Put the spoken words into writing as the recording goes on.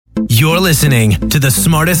You're listening to the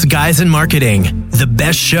smartest guys in marketing, the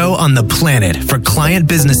best show on the planet for client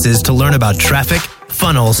businesses to learn about traffic,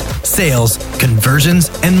 funnels, sales, conversions,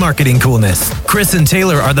 and marketing coolness. Chris and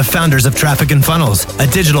Taylor are the founders of Traffic and Funnels, a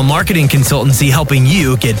digital marketing consultancy helping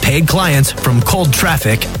you get paid clients from cold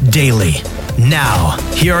traffic daily. Now,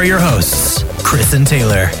 here are your hosts, Chris and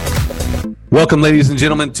Taylor. Welcome, ladies and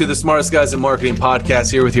gentlemen, to the Smartest Guys in Marketing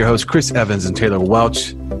podcast, here with your hosts, Chris Evans and Taylor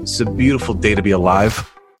Welch. It's a beautiful day to be alive,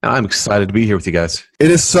 and I'm excited to be here with you guys. It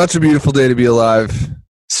is such a beautiful day to be alive.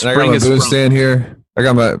 Spring I got my is boom sprung. stand here.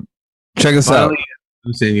 Check this out.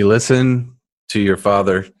 And you listen to your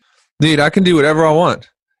father. Dude, I can do whatever I want.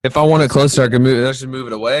 If I want it closer, I should move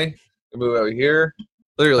it away. I can move it over here.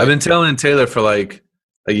 Literally. I've been telling Taylor for like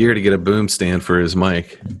a year to get a boom stand for his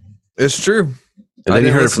mic. It's true. And then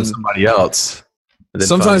you heard it from somebody else.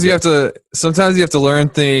 Sometimes you have to learn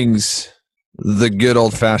things the good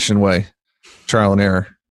old fashioned way. Trial and error.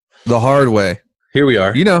 The hard way. Here we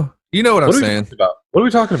are. You know what I'm saying. What are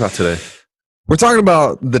we talking about today? We're talking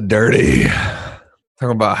about the dirty.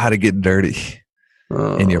 Talking about how to get dirty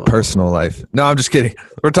in your personal life. No, I'm just kidding.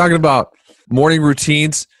 We're talking about morning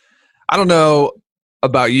routines. I don't know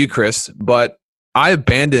about you, Chris, but I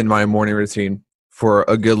abandoned my morning routine for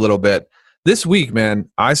a good little bit. This week, man,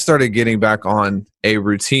 I started getting back on a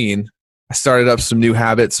routine. I started up some new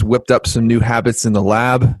habits, whipped up some new habits in the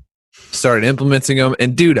lab, started implementing them.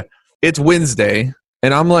 And dude, it's Wednesday.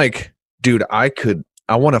 And I'm like, dude, I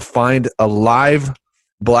want to find a live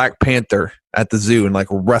Black Panther at the zoo and like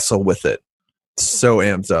wrestle with it. So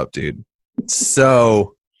amped up, dude.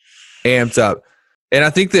 So amped up. And I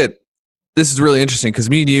think that this is really interesting because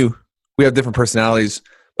me and you, we have different personalities,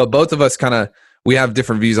 but both of us we have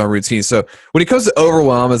different views on routine. So when it comes to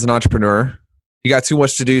overwhelm as an entrepreneur, you got too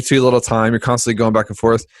much to do, too little time. You're constantly going back and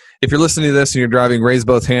forth. If you're listening to this and you're driving, raise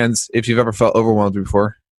both hands if you've ever felt overwhelmed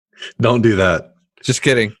before. Don't do that. Just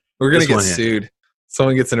kidding. We're going to get sued.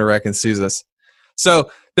 Someone gets in a wreck and sues us. So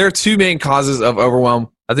there are two main causes of overwhelm.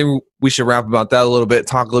 I think we should rap about that a little bit,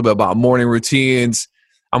 talk a little bit about morning routines.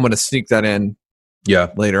 I'm going to sneak that in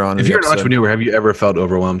later on. If you're an entrepreneur, have you ever felt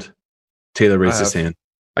overwhelmed? Taylor raised his hand.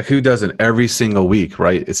 Like who doesn't? Every single week,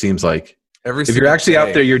 right? It seems like if you're actually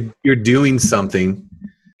out there, you're doing something.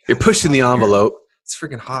 You're pushing the envelope. It's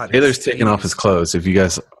freaking hot. Taylor's taking off his clothes. If you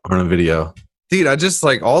guys aren't on video, dude, I just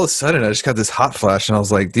like all of a sudden I just got this hot flash, and I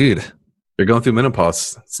was like, dude, you're going through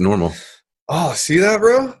menopause. It's normal. Oh, see that,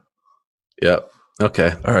 bro? Yep.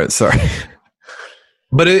 Okay. All right. Sorry.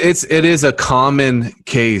 But it is a common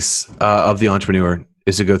case of the entrepreneur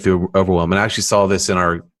is to go through overwhelm. And I actually saw this in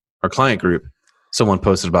our client group. Someone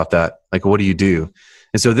posted about that. Like, what do you do?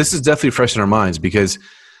 And so this is definitely fresh in our minds because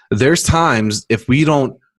there's times if we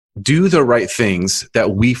don't do the right things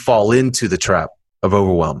that we fall into the trap of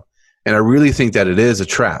overwhelm. And I really think that it is a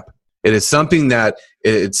trap. It is something that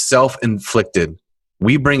it's self-inflicted.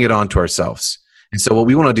 We bring it onto ourselves. And so what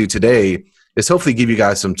we want to do today is hopefully give you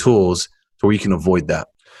guys some tools where you can avoid that.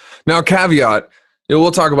 Now, caveat,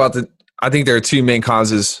 we'll talk about I think there are two main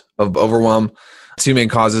causes of overwhelm, two main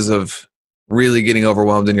causes of really getting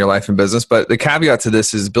overwhelmed in your life and business. But the caveat to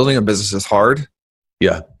this is building a business is hard.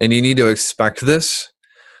 Yeah. And you need to expect this.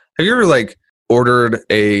 Have you ever ordered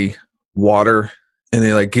a water and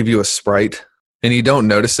they give you a Sprite and you don't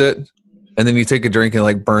notice it? And then you take a drink and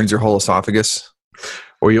it burns your whole esophagus?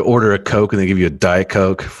 Or you order a Coke and they give you a Diet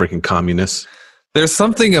Coke, freaking communists. There's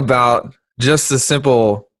something about just the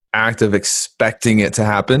simple act of expecting it to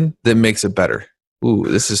happen that makes it better. Ooh,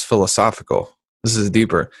 this is philosophical. This is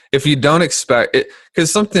deeper. If you don't expect it,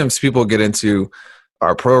 because sometimes people get into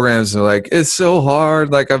our programs and they're like, it's so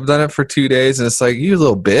hard. I've done it for 2 days. And it's like, you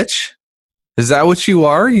little bitch. Is that what you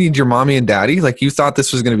are? You need your mommy and daddy? You thought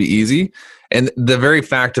this was going to be easy. And the very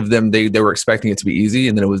fact of them, they were expecting it to be easy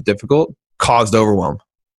and then it was difficult caused overwhelm.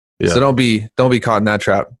 Yeah. So don't be caught in that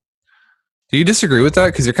trap. Do you disagree with that?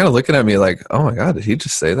 Because you're kind of looking at me like, oh my God, did he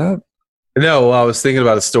just say that? No, well, I was thinking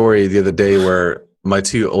about a story the other day where my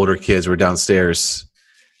two older kids were downstairs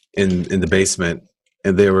in the basement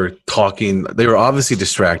and they were talking. They were obviously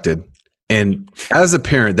distracted. And as a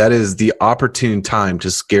parent, that is the opportune time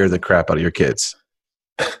to scare the crap out of your kids,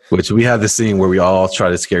 which we have this thing where we all try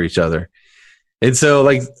to scare each other. And so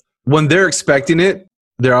when they're expecting it,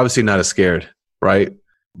 they're obviously not as scared, right?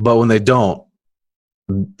 But when they don't,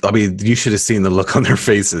 I mean, you should have seen the look on their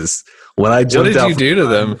faces. When I jumped out, what did you do to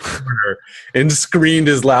them? And screamed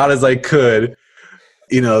as loud as I could.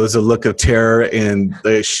 There's a look of terror and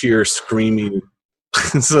the sheer screaming.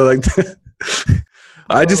 So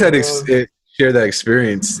I just had to share that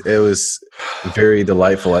experience. It was very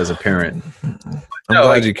delightful as a parent. I'm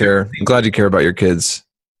glad you care. I'm glad you care about your kids.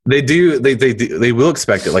 They do. They will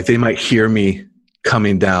expect it. Like they might hear me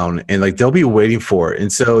coming down, and like they'll be waiting for it.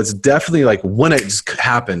 And so it's definitely like when it just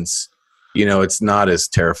happens, it's not as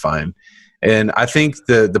terrifying. And I think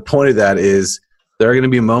the point of that is there are going to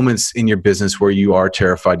be moments in your business where you are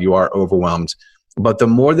terrified, you are overwhelmed. But the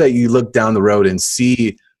more that you look down the road and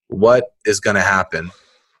see what is going to happen,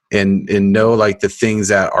 and know like the things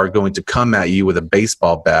that are going to come at you with a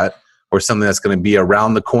baseball bat, or something that's going to be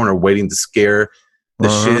around the corner waiting to scare the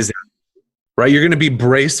shiz, right? You're going to be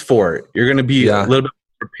braced for it. You're going to be a little bit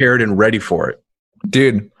prepared and ready for it.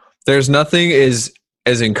 Dude, there's nothing as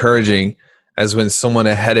encouraging as when someone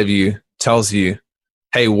ahead of you tells you,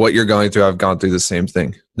 hey, what you're going through, I've gone through the same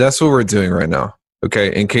thing. That's what we're doing right now.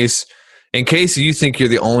 Okay. In case you think you're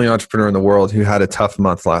the only entrepreneur in the world who had a tough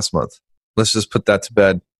month last month, let's just put that to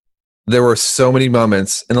bed. There were so many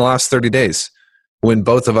moments in the last 30 days when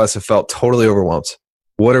both of us have felt totally overwhelmed.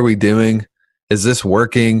 What are we doing? Is this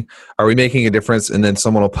working? Are we making a difference? And then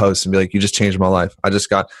someone will post and be like, you just changed my life. I just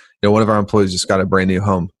got, one of our employees just got a brand new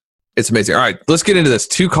home. It's amazing. All right, let's get into this.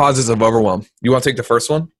 2 causes of overwhelm. You want to take the first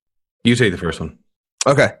one? You take the first one.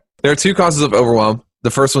 Okay. There are 2 causes of overwhelm.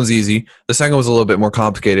 The first one's easy. The second one's a little bit more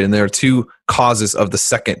complicated. And there are 2 causes of the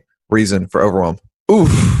second reason for overwhelm.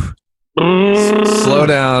 Oof. Slow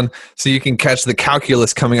down so you can catch the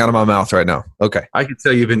calculus coming out of my mouth right now. Okay. I can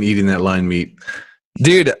tell you've been eating that line meat.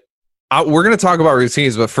 Dude, we're going to talk about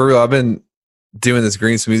routines, but for real, I've been doing this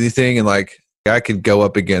green smoothie thing, and like I could go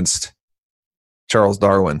up against Charles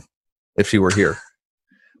Darwin if he were here.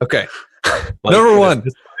 Okay. Number 1.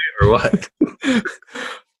 Or what?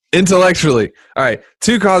 Intellectually. All right.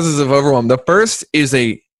 2 causes of overwhelm. The first is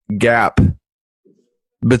a gap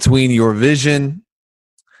between your vision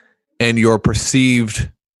and your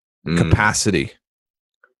perceived capacity.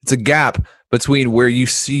 It's a gap between where you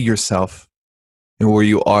see yourself and where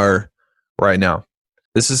you are right now.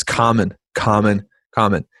 This is common.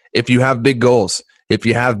 If you have big goals, if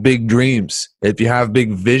you have big dreams, if you have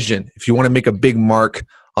big vision, if you want to make a big mark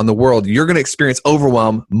on the world, you're going to experience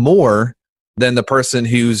overwhelm more than the person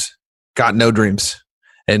who's got no dreams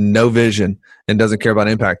and no vision and doesn't care about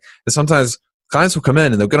impact. And sometimes clients will come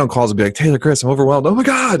in and they'll get on calls and be like, Taylor, Chris, I'm overwhelmed. Oh my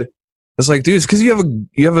God. It's like, dude, it's because you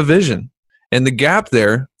have a vision, and the gap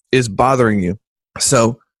there is bothering you.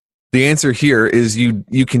 So the answer here is you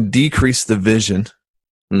can decrease the vision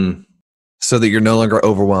so that you're no longer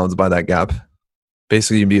overwhelmed by that gap.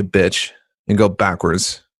 Basically, you can be a bitch and go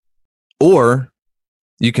backwards, or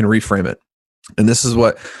you can reframe it. And this is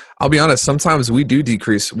what I'll be honest. Sometimes we do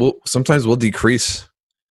decrease. Sometimes we'll decrease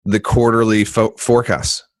the quarterly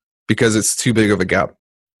forecast because it's too big of a gap.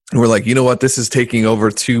 And we're like, you know what? This is taking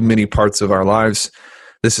over too many parts of our lives.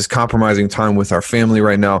 This is compromising time with our family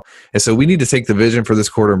right now. And so we need to take the vision for this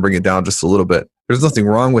quarter and bring it down just a little bit. There's nothing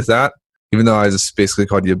wrong with that. Even though I just basically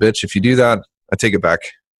called you a bitch. If you do that, I take it back.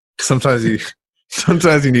 Sometimes you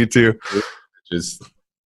need to.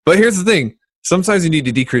 But here's the thing. Sometimes you need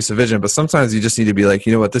to decrease the vision, but sometimes you just need to be like,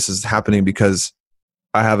 you know what? This is happening because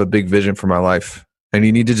I have a big vision for my life, and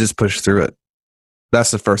you need to just push through it.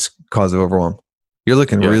 That's the first cause of overwhelm. You're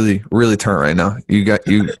looking really, really turnt right now.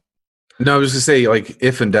 You. No, I was just say, like,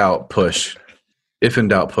 if in doubt, push. If in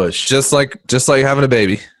doubt, push. Just like having a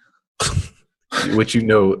baby, which you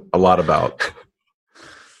know a lot about.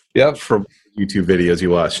 Yep, from YouTube videos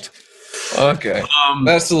you watched. Okay,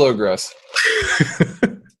 that's a little gross.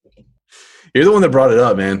 You're the one that brought it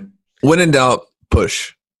up, man. When in doubt,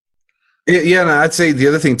 push. Yeah, and I'd say the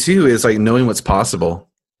other thing too is like knowing what's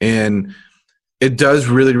possible, and it does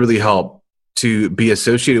really, really help to be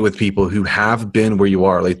associated with people who have been where you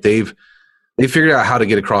are. Like they figured out how to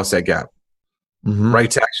get across that gap,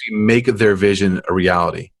 right? To actually make their vision a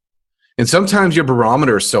reality. And sometimes your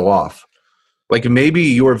barometer is so off. Like maybe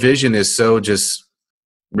your vision is so just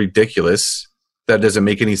ridiculous that doesn't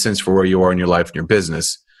make any sense for where you are in your life and your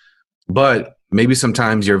business. But maybe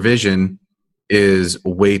sometimes your vision is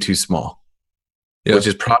way too small, which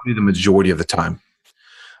is probably the majority of the time.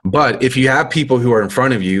 But if you have people who are in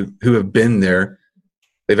front of you who have been there,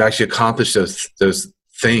 they've actually accomplished those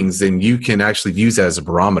things, then you can actually use that as a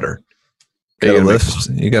barometer. You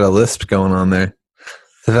got a lisp going on there.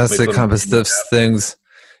 That's the compass those things.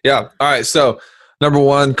 Yeah. All right. So number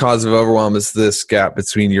 1 cause of overwhelm is this gap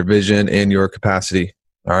between your vision and your capacity.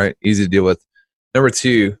 All right. Easy to deal with. Number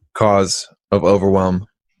 2 cause of overwhelm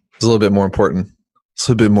is a little bit more important. It's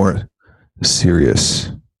a little bit more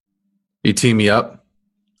serious. You team me up?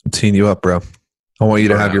 I'm teeing you up, bro. I want you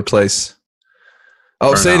to have your place.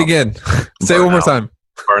 Oh, say it again. Say it one more time.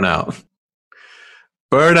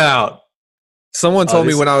 Burnout. Someone told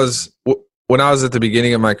me when I was at the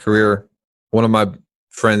beginning of my career, one of my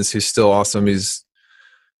friends who's still awesome, he's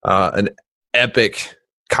an epic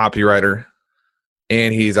copywriter,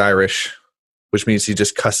 and he's Irish, which means he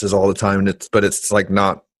just cusses all the time. But it's like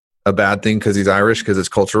not a bad thing because he's Irish, because it's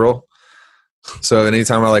cultural. So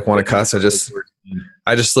anytime I like want to cuss, I just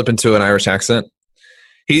slip into an Irish accent.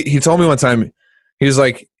 He told me one time, he was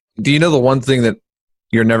like, "Do you know the one thing that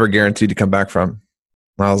you're never guaranteed to come back from?"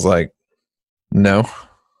 And I was like, "No."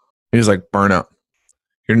 He was like, "Burnout.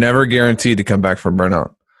 You're never guaranteed to come back from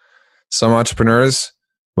burnout." Some entrepreneurs,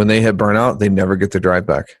 when they hit burnout, they never get their drive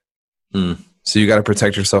back. So you got to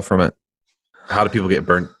protect yourself from it. How do people get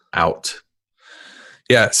burnt out?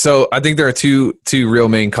 Yeah. So I think there are two real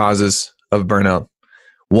main causes of burnout.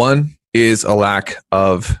 One is a lack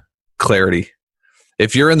of clarity.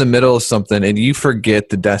 If you're in the middle of something and you forget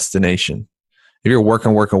the destination, if you're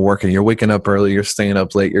working, you're waking up early, you're staying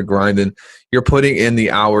up late, you're grinding, you're putting in the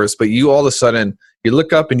hours, but you all of a sudden, you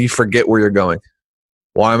look up and you forget where you're going.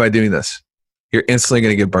 Why am I doing this? You're instantly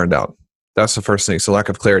going to get burned out. That's the first thing. So lack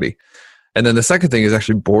of clarity. And then the second thing is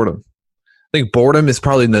actually boredom. I think boredom is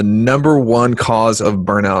probably the number one cause of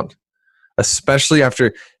burnout, especially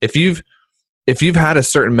after, if you've had a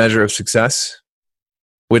certain measure of success,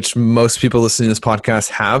 which most people listening to this podcast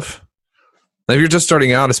have. Now, if you're just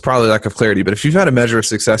starting out, it's probably lack of clarity. But if you've had a measure of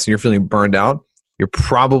success and you're feeling burned out,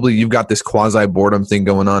 you've got this quasi boredom thing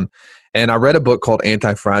going on. And I read a book called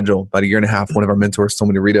Anti-Fragile about a year and a half. One of our mentors told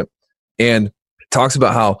me to read it. And it talks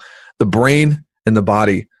about how the brain and the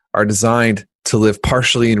body are designed to live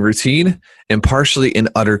partially in routine and partially in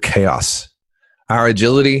utter chaos. Our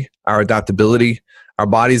agility, our adaptability, our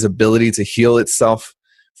body's ability to heal itself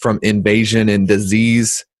from invasion and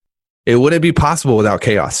disease, it wouldn't be possible without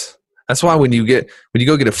chaos. That's why when you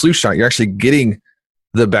go get a flu shot, you're actually getting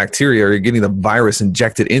the bacteria, or you're getting the virus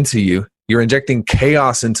injected into you. You're injecting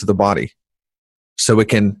chaos into the body so it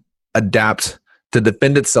can adapt to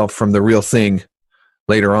defend itself from the real thing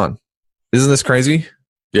later on. Isn't this crazy?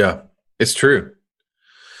 Yeah, it's true.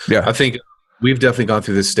 Yeah. I think we've definitely gone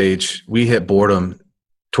through this stage. We hit boredom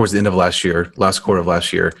towards the end of last quarter of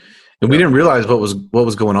last year. And we didn't realize what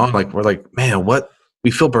was going on. Like, we're like, man, we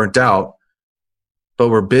feel burnt out, but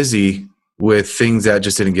we're busy with things that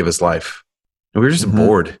just didn't give us life. And we were just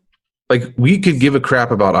bored. Like, we could give a crap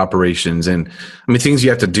about operations and things you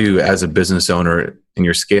have to do as a business owner and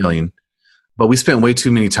you're scaling, but we spent way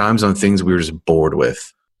too many times on things we were just bored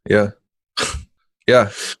with. Yeah. Yeah.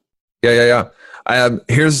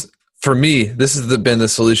 Here's, for me, this has been the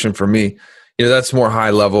solution for me. That's more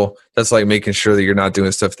high level. That's like making sure that you're not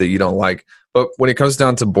doing stuff that you don't like. But when it comes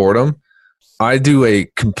down to boredom, I do a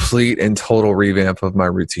complete and total revamp of my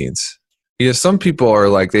routines. Some people are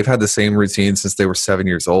like, they've had the same routine since they were 7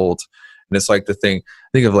 years old. And it's like the thing,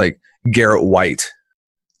 think of like Garrett White,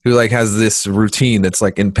 who like has this routine that's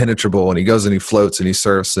like impenetrable, and he goes and he floats and he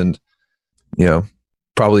surfs and,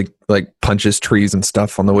 probably like punches trees and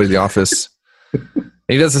stuff on the way to the office. And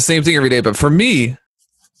he does the same thing every day. But for me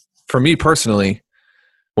personally,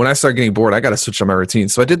 when I start getting bored, I got to switch on my routine.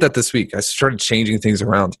 So I did that this week. I started changing things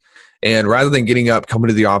around. And rather than getting up, coming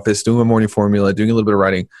to the office, doing my morning formula, doing a little bit of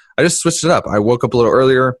writing, I just switched it up. I woke up a little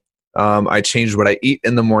earlier. I changed what I eat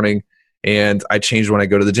in the morning, and I changed when I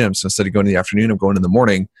go to the gym. So instead of going in the afternoon, I'm going in the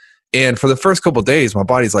morning. And for the first couple of days, my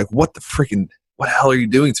body's like, what the hell are you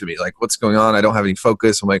doing to me? Like, what's going on? I don't have any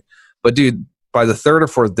focus. I'm like, but dude, by the third or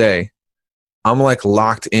fourth day, I'm like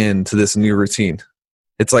locked into this new routine.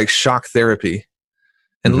 It's like shock therapy.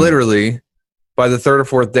 And literally by the third or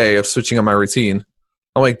fourth day of switching on my routine,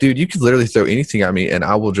 I'm like, dude, you could literally throw anything at me and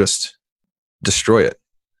I will just destroy it.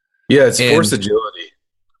 Yeah, it's forced agility.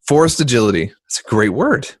 Forced agility. It's a great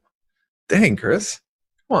word. Dang, Chris.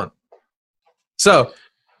 Come on. So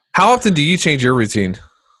how often do you change your routine?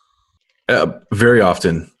 Very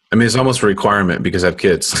often. It's almost a requirement because I have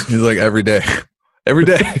kids. It's like every day. Every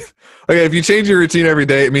day. Okay, if you change your routine every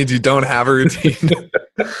day, it means you don't have a routine.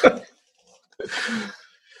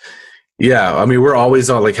 Yeah, we're always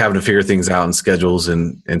on like having to figure things out and schedules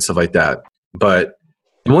and stuff like that. But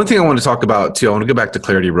one thing I want to talk about too, I want to go back to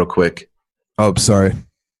clarity real quick. Oh, sorry.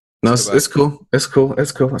 No, it's cool. It's cool.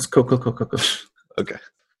 Cool. Okay.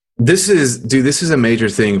 This is a major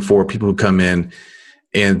thing for people who come in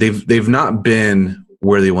and they've not been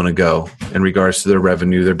where they want to go in regards to their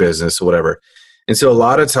revenue, their business, or whatever. And so a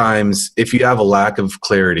lot of times, if you have a lack of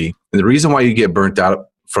clarity, and the reason why you get burnt out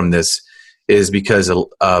from this is because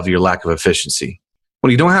of your lack of efficiency.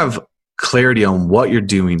 When you don't have clarity on what you're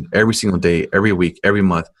doing every single day, every week, every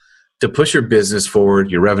month to push your business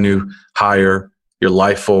forward, your revenue higher, your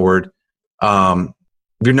life forward,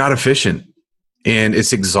 you're not efficient. And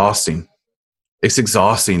it's exhausting. It's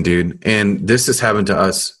exhausting, dude. And this has happened to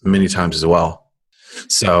us many times as well.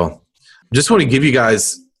 So just want to give you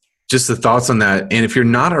guys just the thoughts on that. And if you're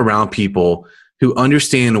not around people who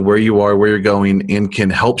understand where you are, where you're going, and can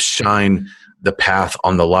help shine the path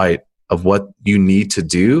on the light of what you need to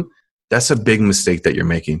do, that's a big mistake that you're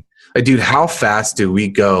making. Like, dude, how fast do we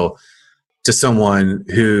go to someone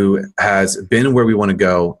who has been where we want to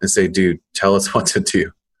go and say, dude, tell us what to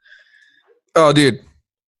do? Oh, dude,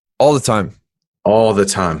 all the time. All the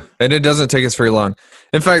time. And it doesn't take us very long.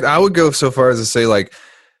 In fact, I would go so far as to say, like,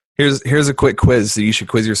 here's a quick quiz that you should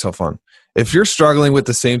quiz yourself on. If you're struggling with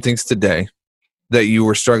the same things today that you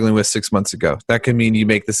were struggling with 6 months ago, that can mean you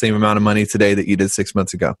make the same amount of money today that you did 6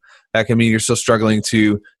 months ago. That can mean you're still struggling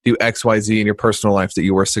to do X, Y, Z in your personal life that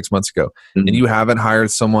you were 6 months ago. Mm-hmm. And you haven't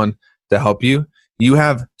hired someone to help you. You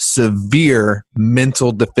have severe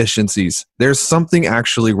mental deficiencies. There's something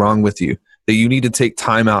actually wrong with you that you need to take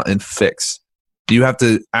time out and fix. You have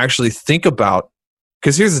to actually think about,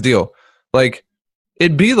 because here's the deal. Like,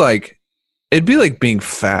 it'd be like being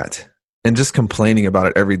fat and just complaining about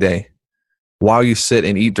it every day while you sit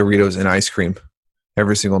and eat Doritos and ice cream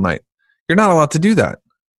every single night. You're not allowed to do that.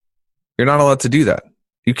 You're not allowed to do that.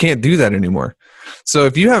 You can't do that anymore. So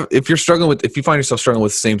if you find yourself struggling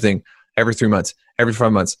with the same thing every 3 months, every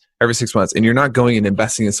 5 months, every 6 months, and you're not going and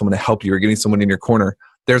investing in someone to help you or getting someone in your corner,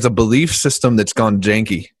 there's a belief system that's gone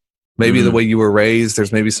janky. Maybe the way you were raised,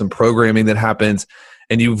 there's maybe some programming that happens,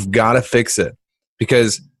 and you've got to fix it.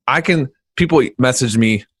 Because people message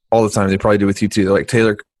me all the time. They probably do with you too. They're like,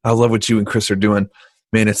 Taylor, I love what you and Chris are doing.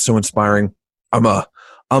 Man, it's so inspiring. I'm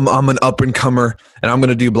an up and comer, and I'm going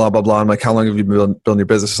to do blah, blah, blah. I'm like, how long have you been building your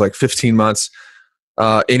business? It's like 15 months.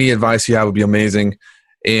 Any advice you have would be amazing.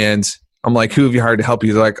 And I'm like, who have you hired to help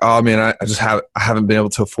you? They're like, oh man, I haven't been able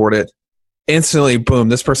to afford it. Instantly, boom,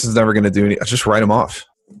 this person's never going to do anything. I just write them off.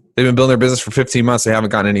 They've been building their business for 15 months. They haven't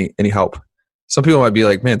gotten any help. Some people might be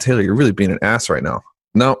like, man, Taylor, you're really being an ass right now.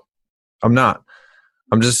 No, I'm not.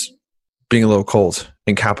 I'm just being a little cold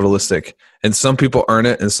and capitalistic. And some people earn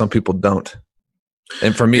it and some people don't.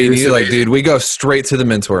 And for me, dude, we go straight to the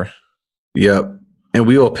mentor. Yep. And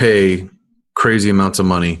we will pay crazy amounts of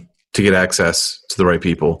money to get access to the right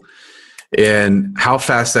people. And how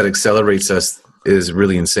fast that accelerates us is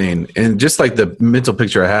really insane. And just like the mental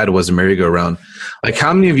picture I had was a merry-go-round. Like,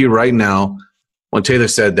 how many of you right now, when Taylor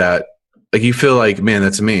said that, like, you feel like, man,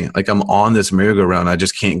 that's me. Like, I'm on this merry-go-round. I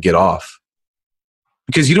just can't get off.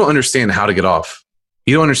 Because you don't understand how to get off.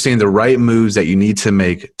 You don't understand the right moves that you need to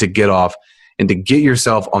make to get off and to get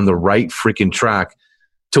yourself on the right freaking track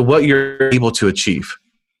to what you're able to achieve.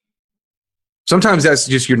 Sometimes that's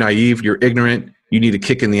just you're naive, you're ignorant, you need a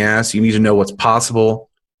kick in the ass, you need to know what's possible.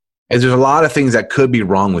 And there's a lot of things that could be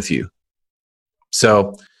wrong with you.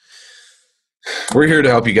 So we're here to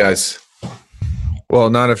help you guys. Well,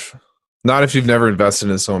 not if you've never invested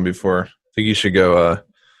in someone before. I think you should go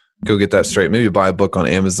get that straight. Maybe buy a book on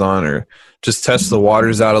Amazon or just test the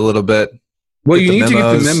waters out a little bit. Well, you need to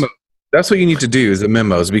get the memo. That's what you need to do, is the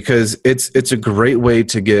memos, because it's a great way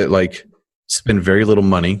to get, like, spend very little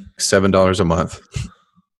money, $7 a month.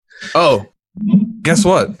 Oh, guess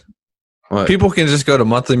what? People can just go to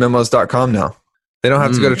monthlymemos.com now. They don't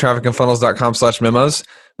have to go to trafficandfunnels.com/memos.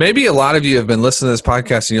 Maybe a lot of you have been listening to this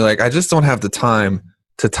podcast and you're like, I just don't have the time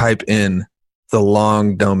to type in the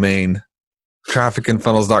long domain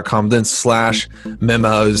trafficandfunnels.com, then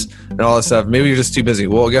 /memos and all that stuff. Maybe you're just too busy.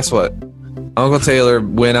 Well, guess what? Uncle Taylor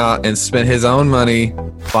went out and spent his own money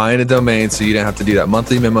buying a domain so you didn't have to do that.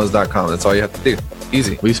 Monthlymemos.com. That's all you have to do.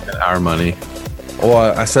 Easy. We spent our money.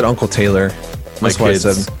 Well, I said Uncle Taylor. That's why I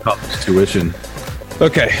said college tuition.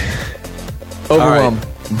 Okay. Overwhelm.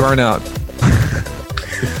 Right. Burnout.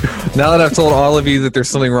 Now that I've told all of you that there's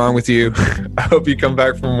something wrong with you, I hope you come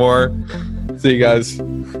back for more. See you guys.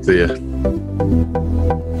 See ya.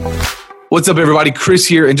 What's up, everybody? Chris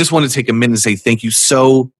here, and just want to take a minute and say thank you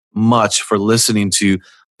so much for listening to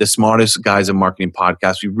the Smartest Guys in Marketing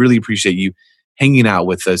podcast. We really appreciate you hanging out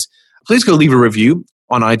with us. Please go leave a review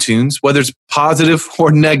on iTunes, whether it's positive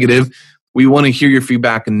or negative. We want to hear your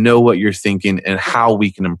feedback and know what you're thinking and how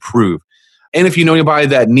we can improve. And if you know anybody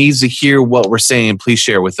that needs to hear what we're saying, please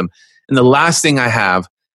share with them. And the last thing I have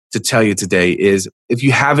to tell you today is, if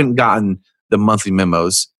you haven't gotten the monthly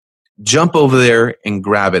memos, jump over there and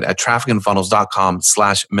grab it at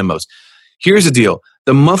trafficandfunnels.com/memos. Here's the deal.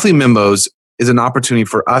 The monthly memos is an opportunity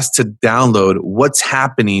for us to download what's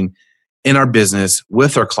happening in our business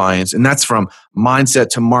with our clients. And that's from mindset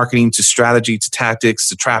to marketing to strategy to tactics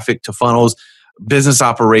to traffic to funnels, business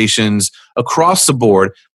operations, across the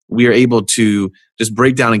board. We are able to just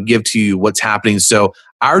break down and give to you what's happening. So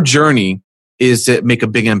our journey is to make a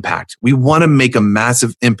big impact. We want to make a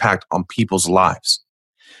massive impact on people's lives.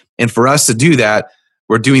 And for us to do that,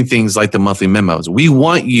 we're doing things like the monthly memos. We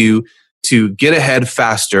want you to get ahead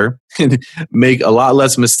faster and make a lot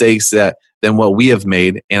less mistakes than what we have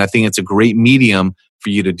made. And I think it's a great medium for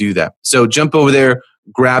you to do that. So jump over there,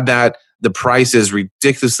 grab that. The price is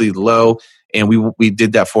ridiculously low. And we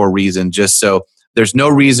did that for a reason, just so there's no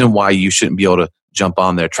reason why you shouldn't be able to jump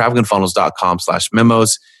on there.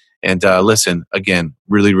 trafficandfunnels.com/memos. And listen, again,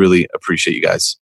 really, really appreciate you guys.